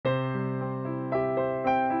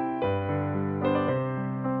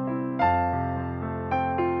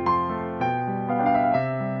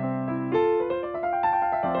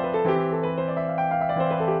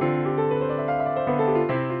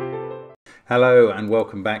Hello and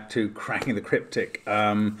welcome back to Cracking the Cryptic.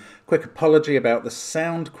 Quick apology about the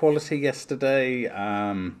sound quality yesterday.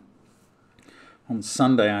 On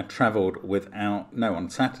Saturday I travelled without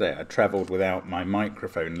my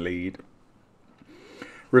microphone lead.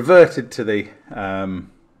 Reverted to the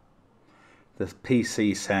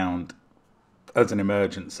PC sound as an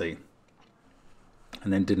emergency,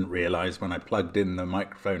 and then didn't realise when I plugged in the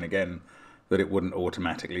microphone again that it wouldn't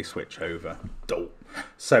automatically switch over.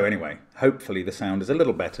 So anyway, hopefully the sound is a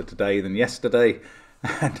little better today than yesterday,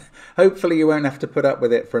 and hopefully you won't have to put up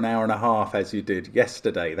with it for an hour and a half as you did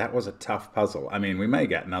yesterday. That was a tough puzzle. I mean, we may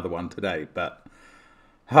get another one today, but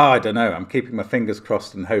I don't know. I'm keeping my fingers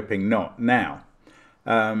crossed and hoping not. Now,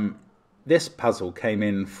 this puzzle came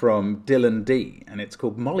in from Dylan D, and it's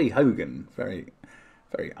called Molly Hogan. Very,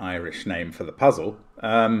 very Irish name for the puzzle.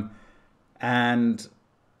 And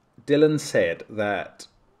Dylan said that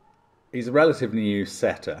he's a relatively new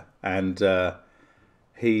setter, and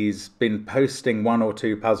he's been posting one or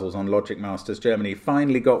two puzzles on Logic Masters Germany.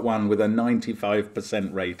 Finally got one with a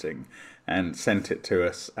 95% rating and sent it to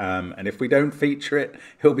us. And if we don't feature it,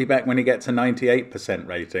 he'll be back when he gets a 98%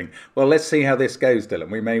 rating. Well, let's see how this goes,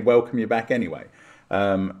 Dylan. We may welcome you back anyway.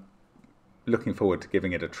 Looking forward to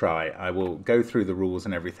giving it a try. I will go through the rules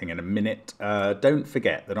and everything in a minute. Don't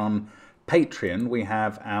forget that on Patreon we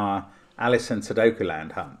have our Alice in Sudoku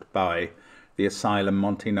Land hunt by the Asylum,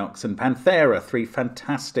 Monty Knox and Panthera, three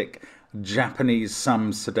fantastic Japanese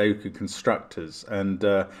sum Sudoku constructors, and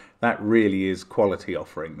that really is quality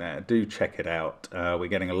offering there. Do check it out. We're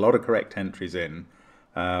getting a lot of correct entries in.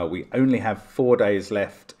 We only have 4 days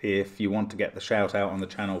left if you want to get the shout out on the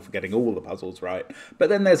channel for getting all the puzzles right, but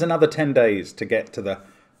then there's another 10 days to get to the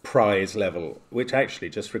prize level, which actually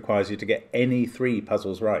just requires you to get any 3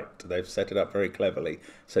 puzzles right. They've set it up very cleverly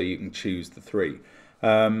so you can choose the 3.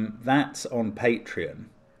 That's on Patreon,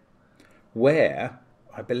 where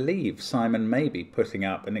I believe Simon may be putting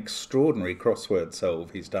up an extraordinary crossword solve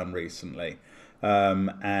he's done recently,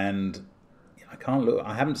 and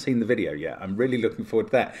I haven't seen the video yet. I'm really looking forward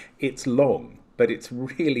to that. It's long, but it's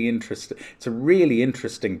really interesting. It's a really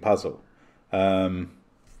interesting puzzle.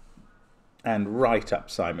 And right up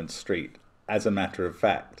Simon's street, as a matter of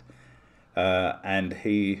fact. And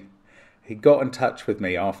he got in touch with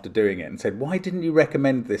me after doing it and said, "Why didn't you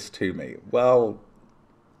recommend this to me?" Well,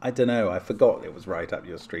 I don't know. I forgot it was right up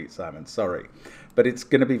your street, Simon. Sorry. But it's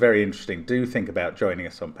going to be very interesting. Do think about joining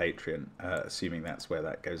us on Patreon, assuming that's where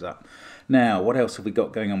that goes up. Now, what else have we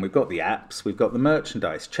got going on? We've got the apps. We've got the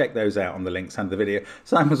merchandise. Check those out on the links under the video.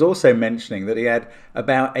 Simon was also mentioning that he had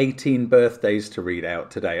about 18 birthdays to read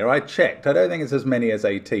out today. Or I checked. I don't think it's as many as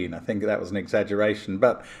 18. I think that was an exaggeration.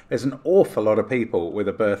 But there's an awful lot of people with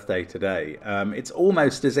a birthday today. It's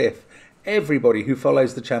almost as if everybody who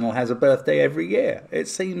follows the channel has a birthday every year. It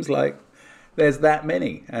seems like there's that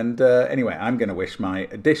many. And anyway, I'm going to wish my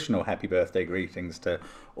additional happy birthday greetings to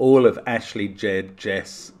all of Ashley, Jed,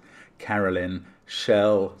 Jess, Carolyn,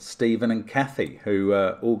 Shell, Stephen and Kathy, who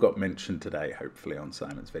all got mentioned today, hopefully on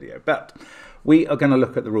Simon's video. But we are going to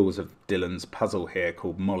look at the rules of Dylan's puzzle here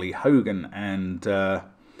called Molly Hogan. And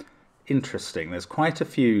interesting, there's quite a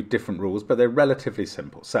few different rules, but they're relatively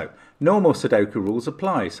simple. So normal Sudoku rules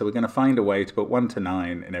apply. So we're going to find a way to put 1 to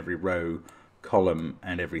 9 in every row, column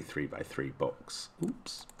and every 3 by 3 box.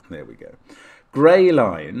 Oops, there we go. Grey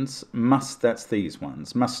lines that's these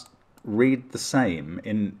ones, must read the same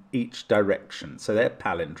in each direction. So they're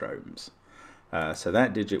palindromes. So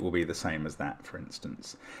that digit will be the same as that, for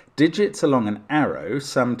instance. Digits along an arrow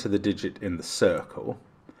sum to the digit in the circle.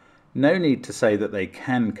 No need to say that they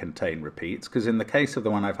can contain repeats, because in the case of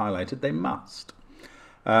the one I've highlighted, they must.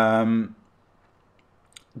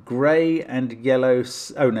 Grey and yellow,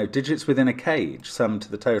 digits within a cage sum to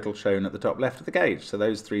the total shown at the top left of the cage. So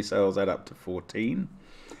those 3 cells add up to 14.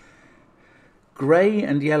 Grey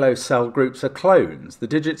and yellow cell groups are clones. The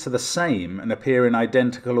digits are the same and appear in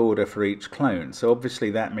identical order for each clone. So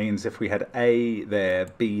obviously that means if we had A there,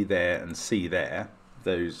 B there and C there,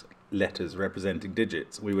 those letters representing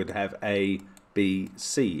digits, we would have A, B,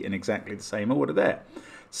 C in exactly the same order there.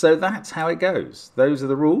 So that's how it goes. Those are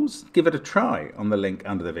the rules. Give it a try on the link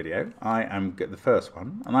under the video. I am the first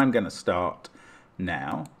one, and I'm going to start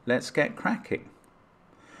now. Let's get cracking.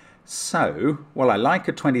 So, well, I like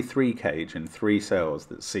a 23 cage and 3 cells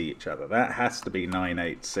that see each other. That has to be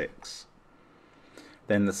 986.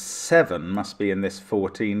 Then the 7 must be in this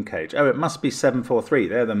 14 cage. Oh, it must be 743.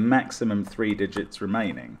 They're the maximum 3 digits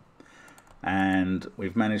remaining. And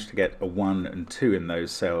we've managed to get a 1 and 2 in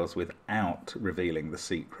those cells without revealing the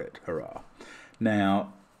secret. Hurrah.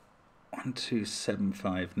 Now, 1, 2, 7,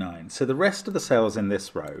 5, 9. So the rest of the cells in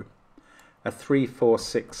this row a 3, 4,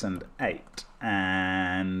 6 and 8.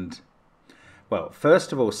 And, well,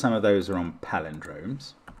 first of all, some of those are on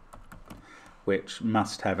palindromes, which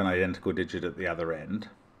must have an identical digit at the other end.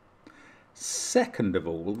 Second of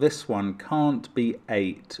all, this one can't be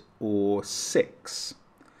 8 or 6.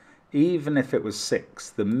 Even if it was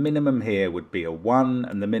 6, the minimum here would be a 1,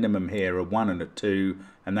 and the minimum here a 1 and a 2,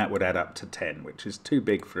 and that would add up to 10, which is too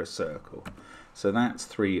big for a circle. So that's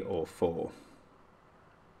 3 or 4.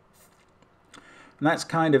 And that's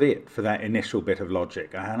kind of it for that initial bit of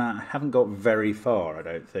logic. And I haven't got very far, I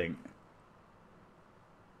don't think.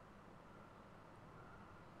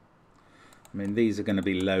 I mean, these are going to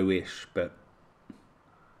be lowish, but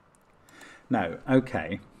no,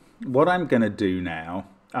 okay. What I'm going to do now,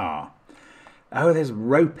 oh, there's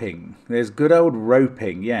roping. There's good old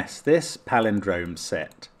roping. Yes, this palindrome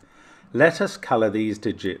set. Let us colour these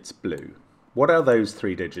digits blue. What are those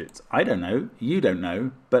 3 digits? I don't know. You don't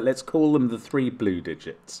know, but let's call them the 3 blue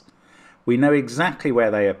digits. We know exactly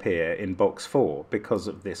where they appear in box 4 because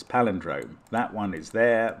of this palindrome. That one is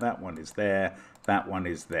there, that one is there, that one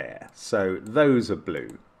is there. So those are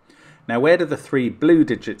blue. Now where do the 3 blue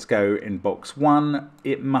digits go in box 1?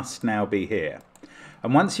 It must now be here.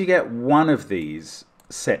 And once you get one of these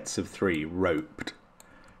sets of 3 roped,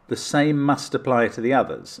 the same must apply to the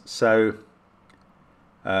others. So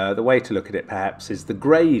the way to look at it perhaps is the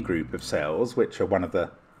grey group of cells, which are one of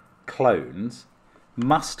the clones,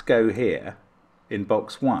 must go here in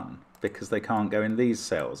box 1 because they can't go in these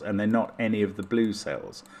cells, and they're not any of the blue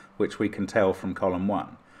cells, which we can tell from column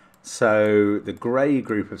 1. So the grey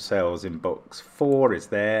group of cells in box 4 is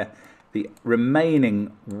there. The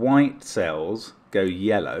remaining white cells go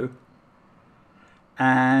yellow,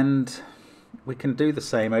 and we can do the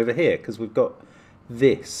same over here because we've got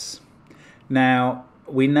this. Now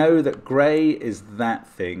we know that grey is that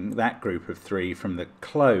thing, that group of 3 from the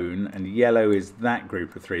clone, and yellow is that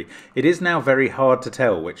group of 3. It is now very hard to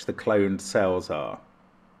tell which the cloned cells are.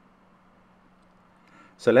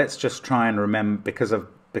 So let's just try and remember, because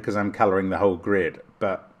I'm colouring the whole grid,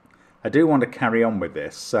 but I do want to carry on with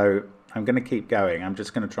this, so I'm going to keep going. I'm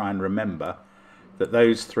just going to try and remember that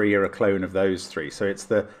those 3 are a clone of those 3. So it's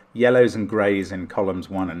the yellows and greys in columns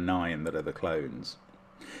 1 and 9 that are the clones.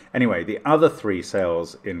 Anyway, the other 3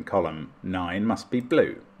 cells in column 9 must be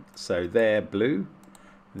blue. So they're blue,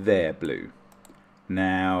 they're blue.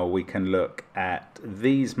 Now we can look at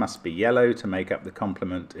these must be yellow to make up the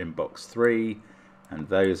complement in box 3, and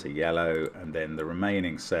those are yellow, and then the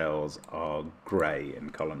remaining cells are grey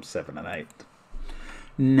in columns 7 and 8.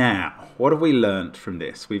 Now, what have we learnt from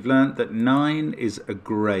this? We've learnt that 9 is a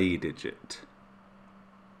grey digit.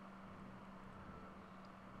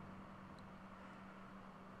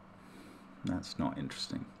 That's not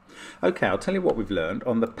interesting. Okay, I'll tell you what we've learned.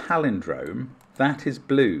 On the palindrome, that is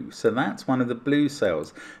blue. So that's one of the blue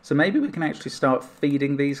cells. So maybe we can actually start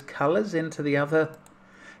feeding these colours into the other.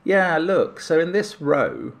 Yeah, look. So in this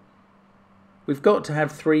row, we've got to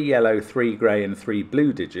have 3 yellow, 3 grey and 3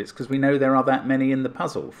 blue digits because we know there are that many in the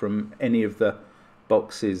puzzle from any of the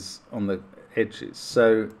boxes on the edges.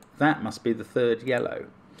 So that must be the 3rd yellow.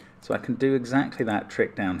 So I can do exactly that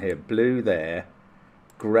trick down here. Blue there,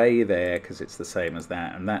 grey there because it's the same as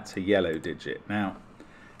that, and that's a yellow digit. Now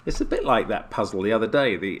it's a bit like that puzzle the other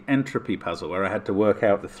day, the entropy puzzle, where I had to work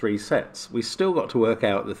out the 3 sets. We still got to work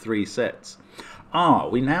out the 3 sets.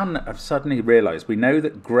 We now have suddenly realised we know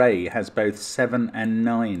that grey has both 7 and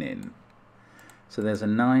 9 in. So there's a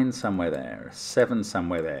 9 somewhere there, a 7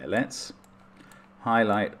 somewhere there. Let's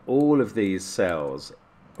highlight all of these cells,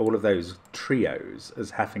 all of those trios,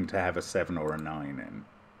 as having to have a 7 or a 9 in.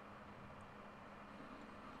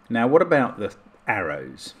 Now what about the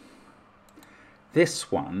arrows?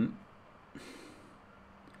 This one,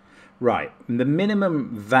 right, the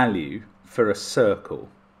minimum value for a circle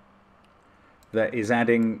that is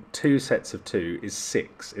adding 2 sets of 2 is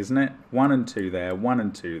 6, isn't it? 1 and 2 there, 1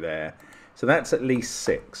 and 2 there. So that's at least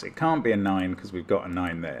 6. It can't be a 9 because we've got a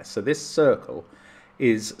 9 there. So this circle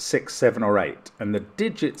is 6, 7 or 8. And the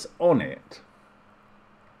digits on it,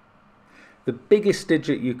 the biggest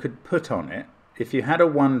digit you could put on it, if you had a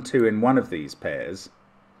 1, 2 in one of these pairs,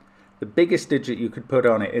 the biggest digit you could put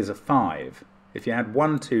on it is a 5. If you had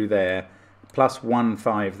 1, 2 there, plus 1,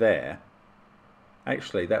 5 there,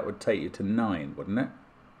 actually that would take you to 9, wouldn't it?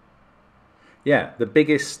 Yeah, the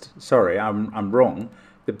biggest, sorry, I'm wrong.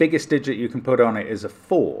 The biggest digit you can put on it is a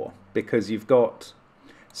 4, because you've got,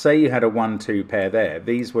 say you had a 1, 2 pair there,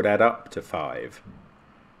 these would add up to 5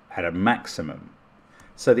 at a maximum.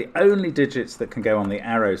 So the only digits that can go on the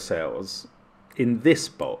arrow cells in this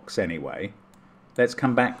box anyway, let's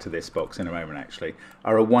come back to this box in a moment actually,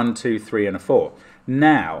 are a 1, 2, 3 and a 4.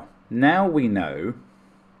 Now, Now we know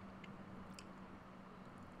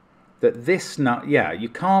that this you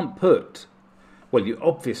can't put, well, you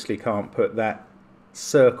obviously can't put that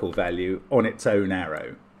circle value on its own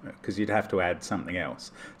arrow, because you'd have to add something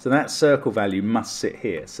else. So that circle value must sit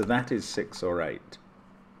here. So that is 6 or 8.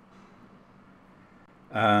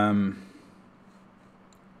 And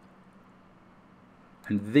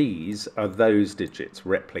these are those digits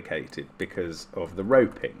replicated because of the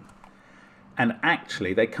roping. And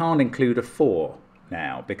actually they can't include a 4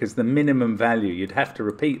 now, because the minimum value, you'd have to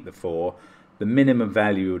repeat the 4. The minimum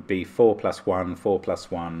value would be 4 plus 1, 4 plus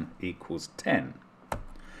 1 equals 10.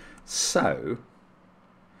 So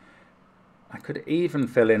I could even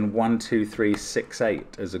fill in 1, 2, 3, 6,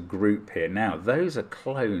 8 as a group here. Now those are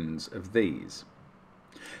clones of these.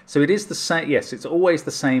 So it is the same, yes, it's always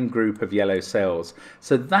the same group of yellow cells.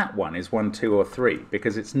 So that one is 1, 2 or 3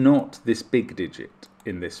 because it's not this big digit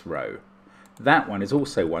in this row. That one is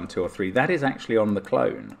also 1, 2 or 3. That is actually on the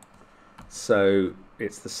clone. So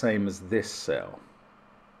it's the same as this cell.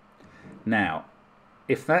 Now,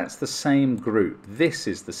 if that's the same group, this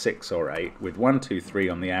is the 6 or 8 with 1, 2, 3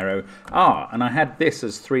 on the arrow. And I had this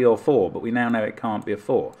as 3 or 4, but we now know it can't be a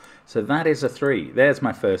 4. So that is a 3. There's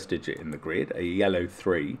my first digit in the grid, a yellow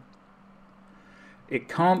 3. It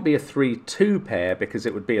can't be a 3-2 pair because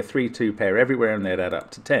it would be a 3-2 pair everywhere and they'd add up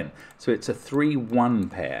to 10. So it's a 3-1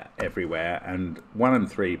 pair everywhere, and 1 and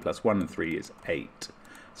 3 plus 1 and 3 is 8.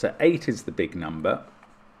 So 8 is the big number.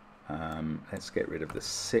 Let's get rid of the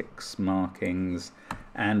 6 markings,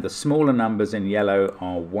 and the smaller numbers in yellow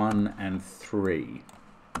are 1 and 3.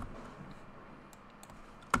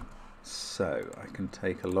 So I can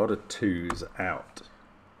take a lot of 2's out.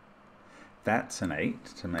 That's an 8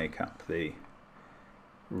 to make up the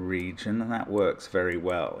region, and that works very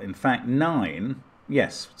well. In fact, 9,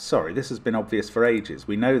 yes, sorry, this has been obvious for ages.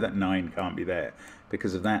 We know that 9 can't be there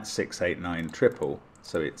because of that 6, 8, 9 triple,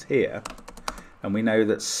 so it's here. And we know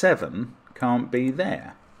that 7 can't be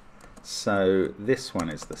there. So this one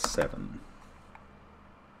is the 7.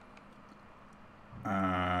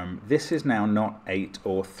 This is now not 8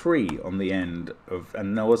 or 3 on the end of,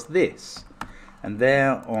 and there was this. And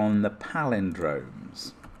they're on the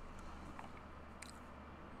palindromes.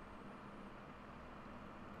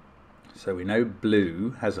 So we know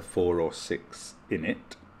blue has a 4 or 6 in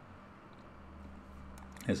it.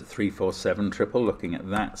 There's a 3, 4, 7 triple looking at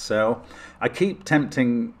that cell. I keep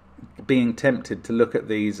being tempted to look at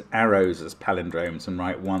these arrows as palindromes and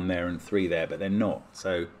write 1 there and 3 there, but they're not.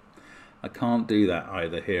 So I can't do that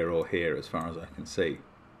either here or here as far as I can see.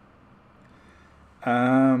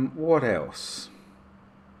 What else?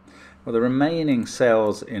 Well, the remaining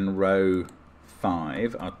cells in row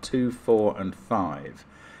 5 are 2, 4 and 5.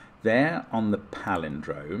 They're on the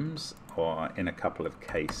palindromes, or in a couple of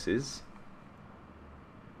cases.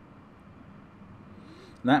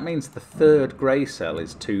 That means the third grey cell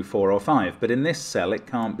is 2, 4 or 5, but in this cell it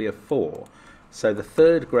can't be a 4. So the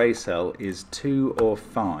third grey cell is 2 or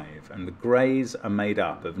 5, and the greys are made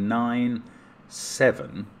up of 9,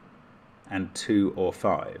 7 and 2 or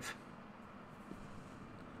 5.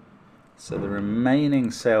 So the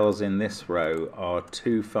remaining cells in this row are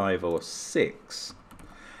 2, 5 or 6,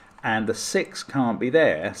 and the 6 can't be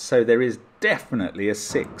there, so there is definitely a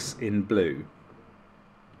 6 in blue.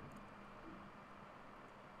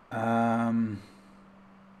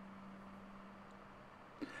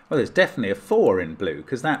 Well, there's definitely a 4 in blue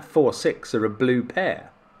because that 4, 6 are a blue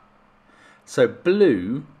pair. So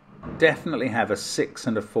blue definitely have a 6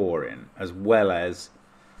 and a 4 in, as well as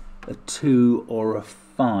a 2 or a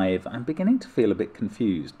 5. I'm beginning to feel a bit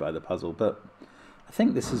confused by the puzzle, but I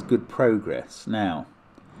think this is good progress. Now,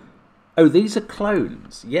 oh, these are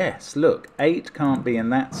clones. Yes, look, 8 can't be in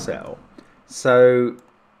that cell. So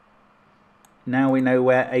now we know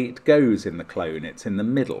where 8 goes in the clone. It's in the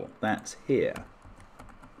middle. That's here.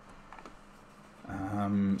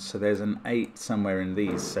 So there's an 8 somewhere in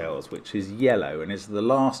these cells, which is yellow, and is the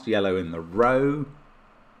last yellow in the row.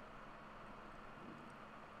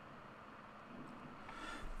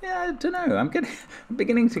 Yeah, I don't know. I'm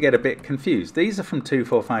beginning to get a bit confused. These are from 2,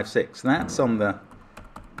 4, 5, 6. That's on the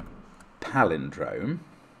palindrome.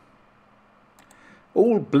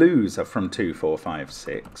 All blues are from 2, 4, 5,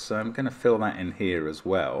 6, so I'm going to fill that in here as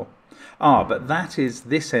well. But that is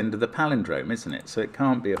this end of the palindrome, isn't it? So it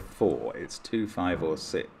can't be a 4, it's 2, 5 or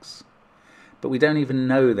 6. But we don't even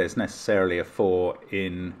know there's necessarily a 4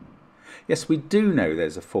 in... Yes, we do know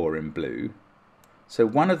there's a 4 in blue. So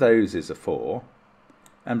one of those is a 4.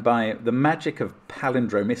 And by the magic of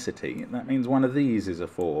palindromicity, that means one of these is a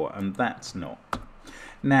 4, and that's not.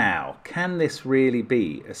 Now, can this really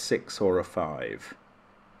be a 6 or a 5?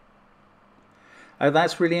 Oh,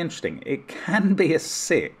 that's really interesting. It can be a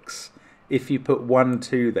 6. If you put 1,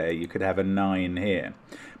 2 there, you could have a 9 here.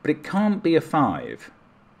 But it can't be a 5.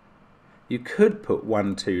 You could put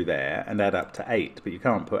 1, 2 there and add up to 8, but you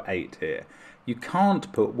can't put 8 here. You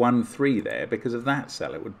can't put 1, 3 there because of that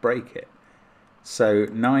cell. It would break it. So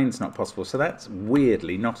 9's not possible. So that's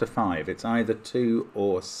weirdly not a 5. It's either 2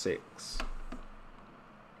 or 6.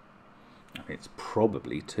 It's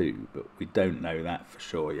probably 2, but we don't know that for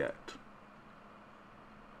sure yet.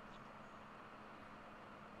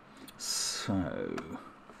 So,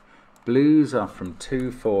 blues are from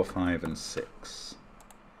 2, 4, 5 and 6.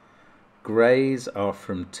 Greys are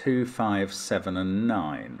from 2, 5, 7 and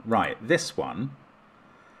 9. Right, this one,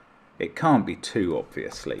 it can't be 2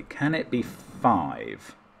 obviously. Can it be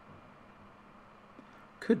 5?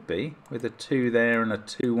 Could be, with a 2 there and a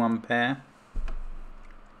 2, 1 pair.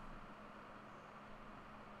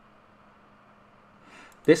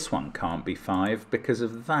 This one can't be 5 because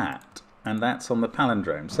of that. And that's on the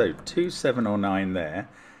palindrome. So 2, 7 or 9 there.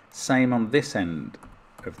 Same on this end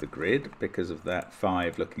of the grid because of that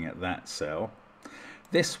 5 looking at that cell.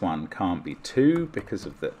 This one can't be 2 because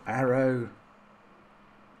of the arrow.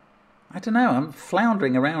 I don't know, I'm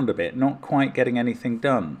floundering around a bit, not quite getting anything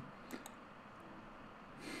done.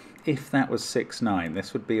 If that was 6, 9,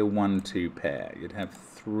 this would be a 1, 2 pair. You'd have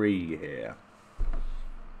 3 here.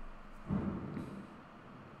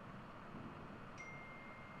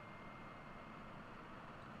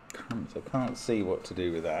 I can't see what to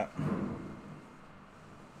do with that.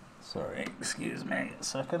 Sorry, excuse me a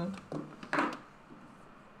second.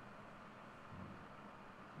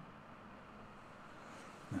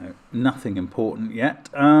 No, nothing important yet.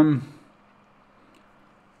 Oh,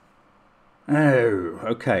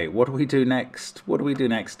 okay. What do we do next? What do we do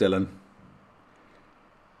next, Dylan?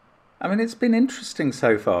 I mean, it's been interesting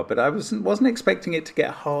so far, but I wasn't expecting it to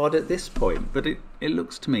get hard at this point. But it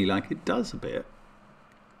looks to me like it does a bit.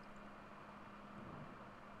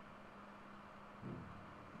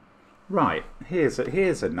 Right, here's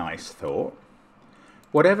a nice thought.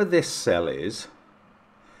 Whatever this cell is,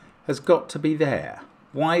 has got to be there.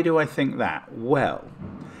 Why do I think that? Well,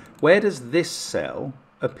 where does this cell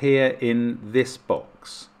appear in this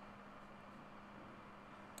box?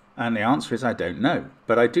 And the answer is I don't know.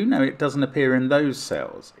 But I do know it doesn't appear in those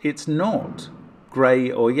cells. It's not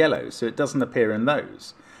grey or yellow, so it doesn't appear in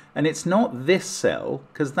those. And it's not this cell,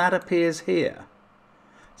 because that appears here.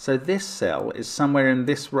 So this cell is somewhere in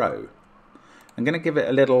this row. I'm going to give it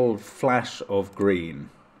a little flash of green.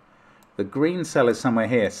 The green cell is somewhere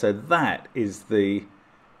here, so that is the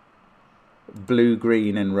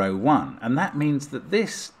blue-green in row 1. And that means that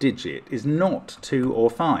this digit is not 2 or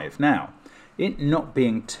 5. Now, it not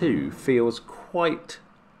being 2 feels quite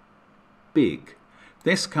big.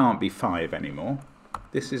 This can't be 5 anymore.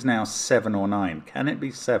 This is now 7 or 9. Can it be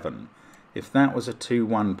 7? If that was a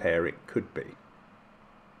 2-1 pair, it could be.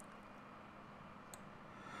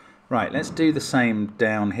 Right, let's do the same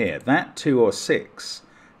down here. That 2 or 6,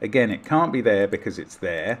 again, it can't be there because it's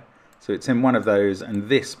there. So it's in one of those, and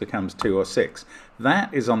this becomes 2 or 6.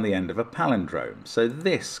 That is on the end of a palindrome. So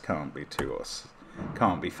this can't be 2 or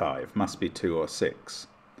can't be 5. Must be 2 or 6.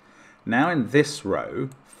 Now in this row,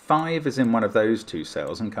 5 is in one of those 2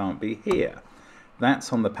 cells and can't be here.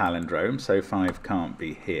 That's on the palindrome, so 5 can't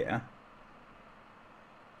be here.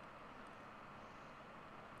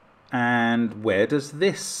 And where does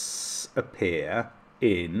this appear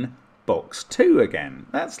in box 2 again?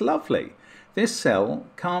 That's lovely. This cell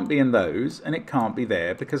can't be in those, and it can't be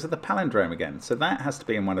there because of the palindrome again. So that has to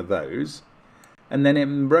be in one of those. And then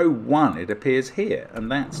in row 1 it appears here, and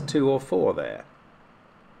that's 2 or 4 there.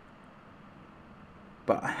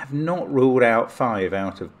 But I have not ruled out 5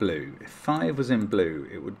 out of blue. If 5 was in blue,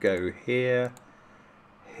 it would go here,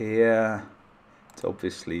 here, it's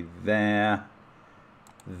obviously there,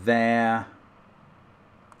 there.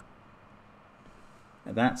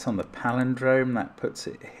 And that's on the palindrome, that puts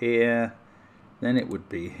it here. Then it would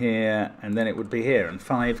be here, and then it would be here. And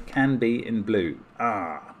 5 can be in blue.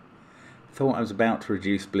 Ah, thought I was about to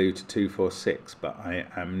reduce blue to 2, 4, 6, but I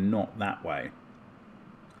am not that way.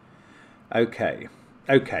 Okay,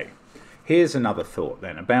 okay. Here's another thought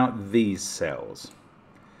then about these cells.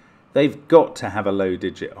 They've got to have a low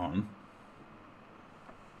digit on.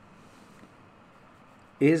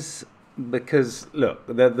 Is because, look,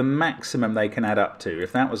 the maximum they can add up to,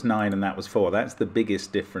 if that was 9 and that was 4, that's the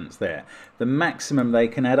biggest difference there. The maximum they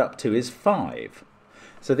can add up to is 5.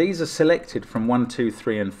 So these are selected from 1, 2,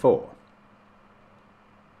 3 and 4.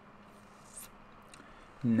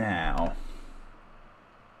 Now,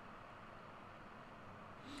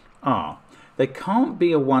 they can't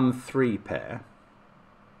be a 1, 3 pair.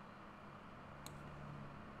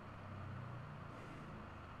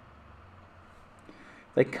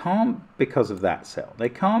 They can't because of that cell. They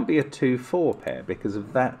can't be a 2-4 pair because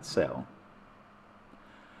of that cell.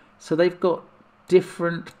 So they've got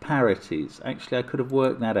different parities. Actually, I could have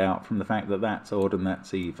worked that out from the fact that that's odd and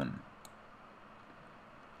that's even.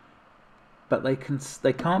 But they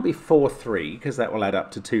can't be 4-3 because that will add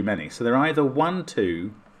up to too many. So they're either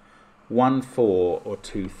 1-2, 1-4, or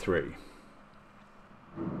 2-3.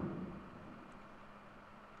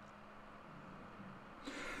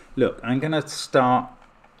 Look, I'm going to start.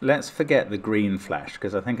 Let's forget the green flash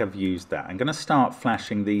because I think I've used that. I'm going to start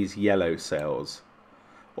flashing these yellow cells,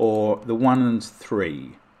 or the 1 and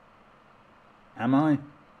 3. Am I?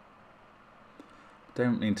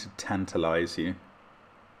 Don't mean to tantalize you.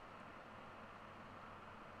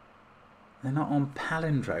 They're not on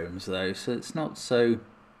palindromes though, so it's not so...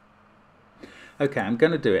 Okay, I'm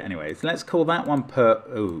going to do it anyway. Let's call that one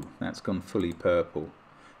oh, that's gone fully purple.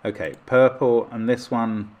 Okay, purple, and this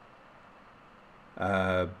one...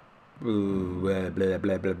 blah, blah, blah,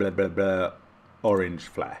 blah, blah, blah, blah, orange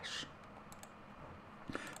flash.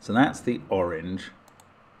 So that's the orange.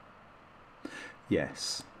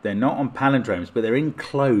 Yes, they're not on palindromes, but they're in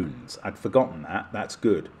clones. I'd forgotten that. That's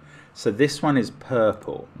good. So this one is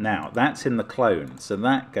purple. Now, that's in the clone. So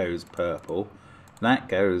that goes purple. That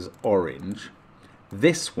goes orange.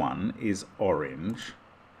 This one is orange.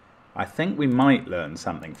 I think we might learn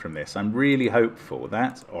something from this. I'm really hopeful.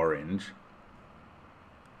 That's orange.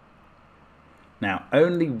 Now,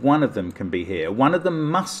 only one of them can be here. One of them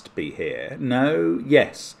must be here. No,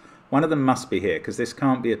 yes. One of them must be here because this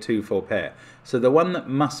can't be a 2-4 pair. So the one that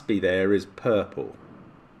must be there is purple.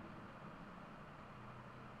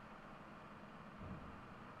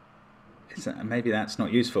 Maybe that's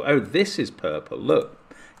not useful. Oh, this is purple. Look.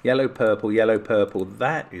 Yellow, purple, yellow, purple.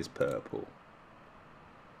 That is purple.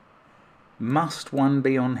 Must one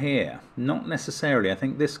be on here? Not necessarily. I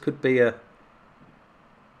think this could be a...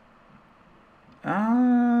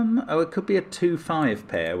 oh, it could be a 2-5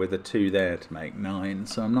 pair with a 2 there to make 9.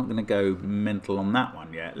 So I'm not going to go mental on that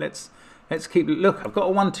one yet. Let's keep... Look, I've got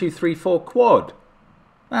a 1, 2, 3, 4 quad.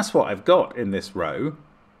 That's what I've got in this row.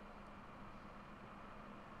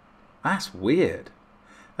 That's weird.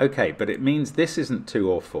 Okay, but it means this isn't 2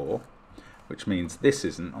 or 4, which means this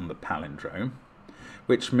isn't on the palindrome,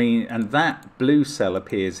 and that blue cell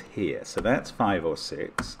appears here. So that's 5 or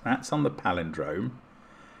 6. That's on the palindrome.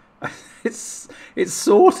 It's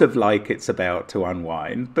sort of like it's about to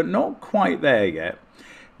unwind, but not quite there yet.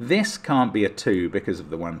 This can't be a 2 because of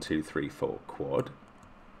the 1, 2, 3, 4 quad.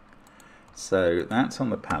 So that's on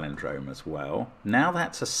the palindrome as well. Now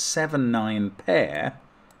that's a 7, 9 pair.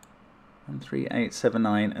 1, 3, 8, 7,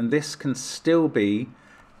 9, and this can still be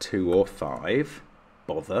 2 or 5.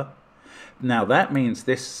 Bother. Now that means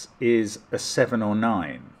this is a 7 or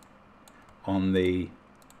 9 on the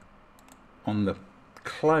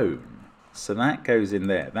clone. So that goes in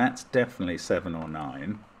there. That's definitely 7 or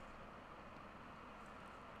 9.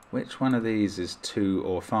 Which one of these is 2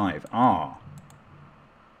 or 5? Ah.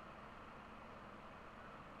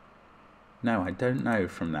 No, I don't know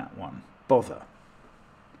from that one. Bother.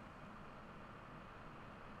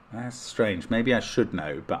 That's strange. Maybe I should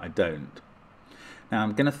know, but I don't. Now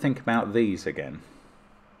I'm going to think about these again.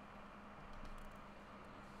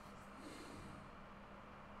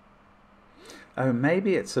 Oh,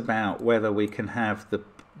 maybe it's about whether we can have the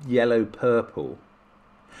yellow purple.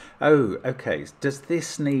 Oh, okay. Does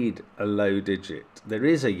this need a low digit? There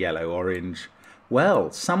is a yellow orange.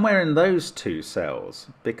 Well, somewhere in those 2 cells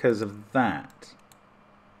because of that.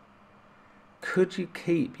 Could you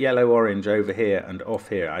keep yellow orange over here and off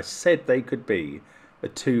here? I said they could be a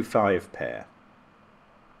 2-5 pair.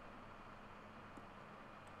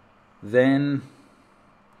 Then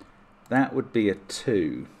that would be a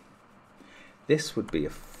 2. This would be a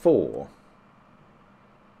 4.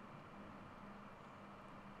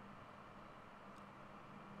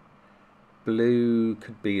 Blue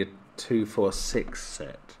could be a 2, 4, 6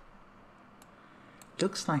 set.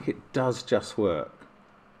 Looks like it does just work.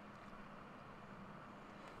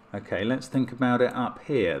 Okay, let's think about it up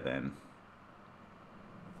here then.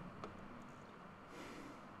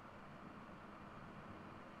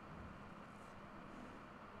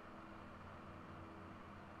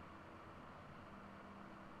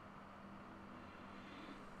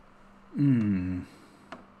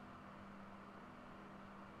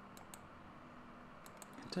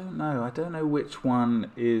 I don't know which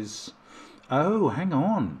one is... Oh, hang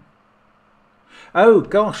on. Oh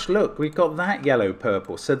gosh, look, we've got that yellow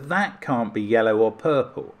purple. So that can't be yellow or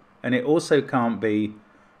purple. And it also can't be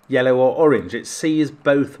yellow or orange. It sees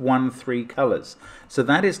both 1, 3 colours. So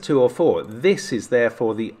that is 2 or 4. This is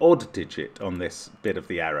therefore the odd digit on this bit of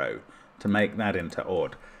the arrow. to make that into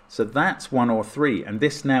odd. So that's 1 or 3, and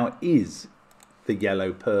this now is the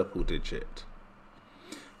yellow-purple digit.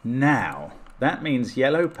 Now, that means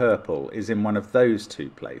yellow-purple is in one of those two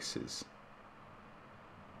places.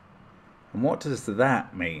 And what does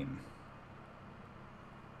that mean?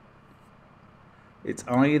 It's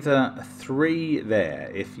either a 3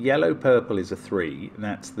 there. If yellow-purple is a 3,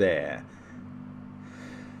 that's there.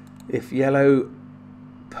 If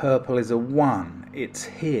yellow-purple is a 1, it's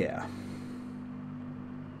here.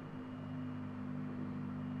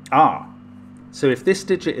 So if this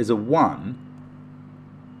digit is a 1,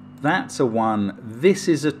 that's a 1, this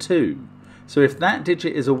is a 2. So if that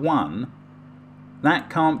digit is a 1, that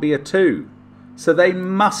can't be a 2. So they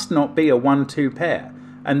must not be a 1-2 pair.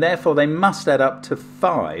 And therefore they must add up to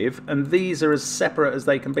 5, and these are as separate as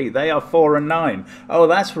they can be. They are 4 and 9. Oh,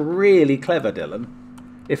 that's really clever, Dylan.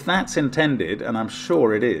 If that's intended, and I'm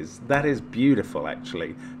sure it is, that is beautiful,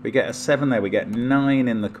 actually. We get a 7 there, we get 9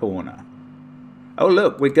 in the corner. Oh,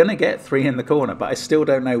 look, we're going to get 3 in the corner, but I still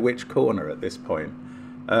don't know which corner at this point.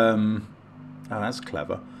 Oh, that's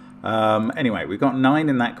clever. Anyway, we've got 9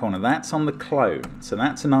 in that corner. That's on the clone, so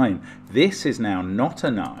that's a 9. This is now not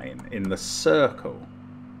a 9 in the circle.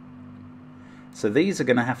 So these are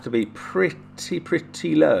going to have to be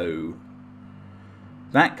pretty low.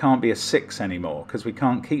 That can't be a 6 anymore, because we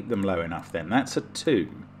can't keep them low enough then. That's a 2.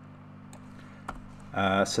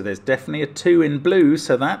 So there's definitely a 2 in blue,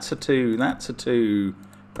 so that's a 2, that's a 2,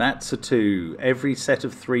 that's a 2. Every set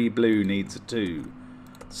of 3 blue needs a 2.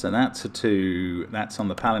 So that's a 2, that's on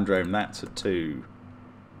the palindrome, that's a 2.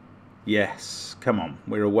 Yes, come on,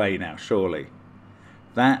 we're away now, surely.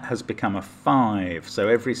 That has become a 5, so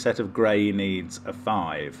every set of grey needs a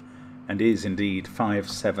 5, and is indeed 5,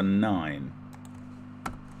 7, 9.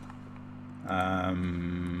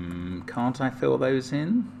 Can't I fill those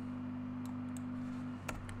in?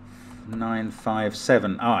 9, 5,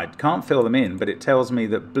 7. Oh, I can't fill them in, but it tells me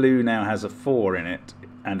that blue now has a 4 in it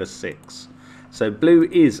and a 6. So blue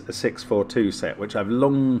is a 6, 4, 2 set, which I've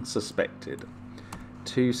long suspected.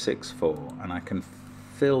 2, 6, 4, and I can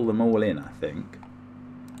fill them all in, I think.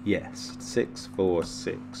 Yes, 6, 4,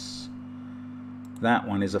 6. That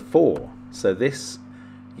one is a 4. So this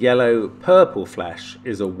yellow-purple flash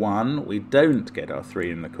is a 1. We don't get our 3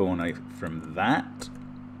 in the corner from that.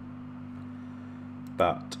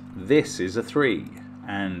 But this is a 3,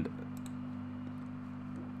 and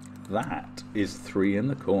that is 3 in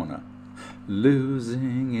the corner.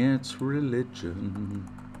 Losing its religion.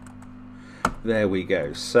 There we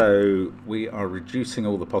go. So we are reducing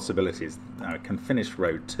all the possibilities. Now I can finish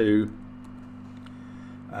row 2.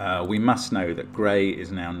 We must know that grey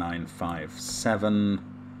is now 9, 5, 7,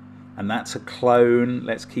 and that's a clone.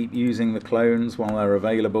 Let's keep using the clones while they're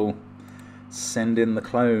available. Send in the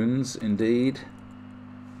clones, indeed.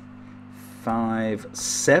 5,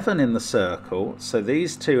 7 in the circle, so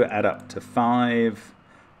these two add up to 5.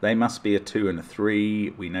 They must be a 2 and a 3.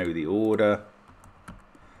 We know the order.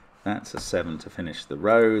 That's a 7 to finish the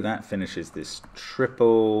row. That finishes this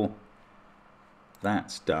triple.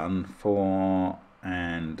 That's done. 4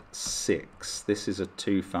 and 6. This is a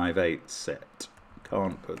 2, 5, 8 set.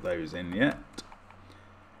 Can't put those in yet.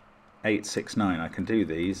 8, 6, 9. I can do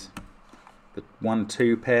these. The 1,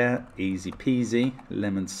 2 pair, easy peasy,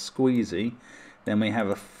 lemon squeezy. Then we have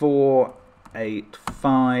a 4, 8,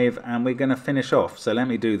 5, and we're going to finish off. So let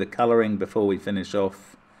me do the colouring before we finish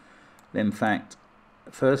off. In fact,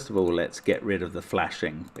 first of all, let's get rid of the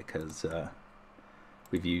flashing, because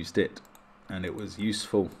we've used it and it was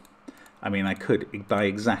useful. I mean, I could, by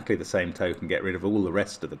exactly the same token, get rid of all the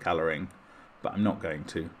rest of the colouring, but I'm not going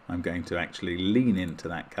to. I'm going to actually lean into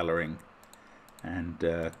that colouring and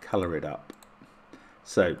colour it up.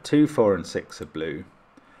 So 2, 4 and 6 are blue.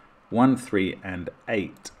 1, 3 and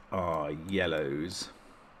 8 are yellows.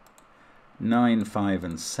 9, 5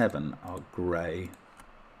 and 7 are grey.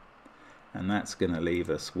 And that's going to leave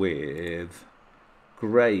us with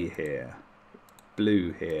grey here,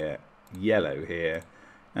 blue here, yellow here,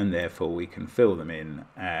 and therefore we can fill them in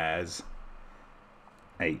as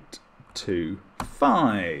 8, 2,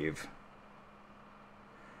 5.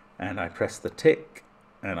 And I press the tick,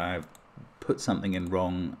 and I've put something in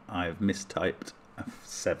wrong. I've mistyped a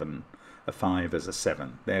 7, a 5 as a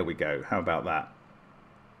 7. There we go. How about that?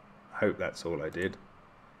 I hope that's all I did.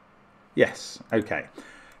 Yes, okay.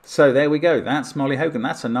 So there we go. That's Molly Hogan.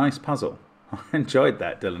 That's a nice puzzle. I enjoyed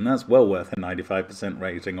that, Dylan. That's well worth a 95%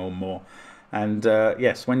 rating or more. And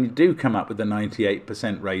yes, when you do come up with a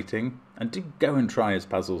 98% rating, and do go and try his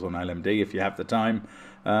puzzles on LMD if you have the time,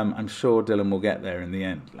 I'm sure Dylan will get there in the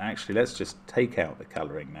end. Actually, let's just take out the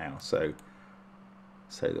colouring now. So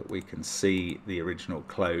so that we can see the original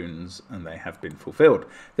clones and they have been fulfilled.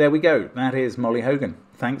 There we go. That is Molly Hogan.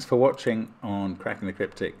 Thanks for watching on Cracking the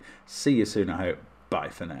Cryptic. See you soon, I hope. Bye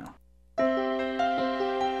for now.